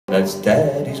That's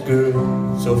Daddy's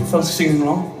Girl. So if you fancy singing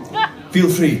along, feel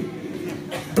free.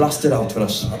 Blast it out for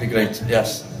us. That'd be great.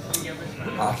 Yes.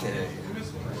 Okay.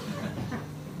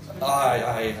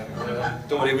 Aye.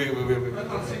 Don't worry. We.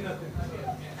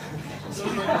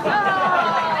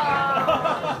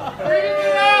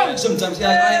 Sometimes,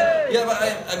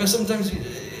 but sometimes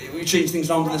we change things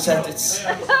around in the set. It's,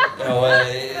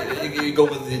 you go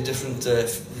with the different,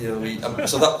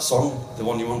 so that song, the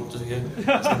one you want to hear, it's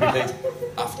going to be played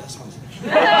after this one.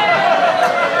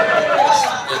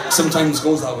 It sometimes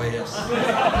goes that way, yes.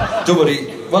 Don't worry,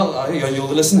 well, you're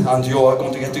the listener, and you're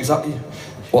going to get exactly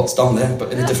what's down there,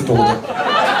 but in a different order.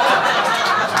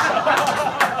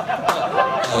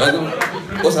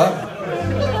 What's that?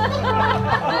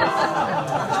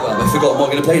 Well, I forgot what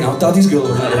I'm going to play now. Daddy's Girl,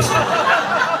 wasn't it?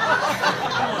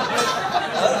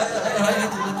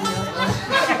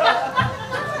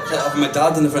 I have my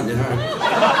dad in the front, you know.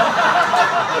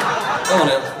 Come on,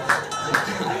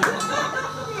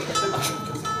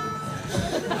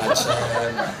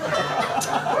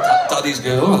 Daddy's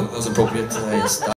Girl, that was appropriate.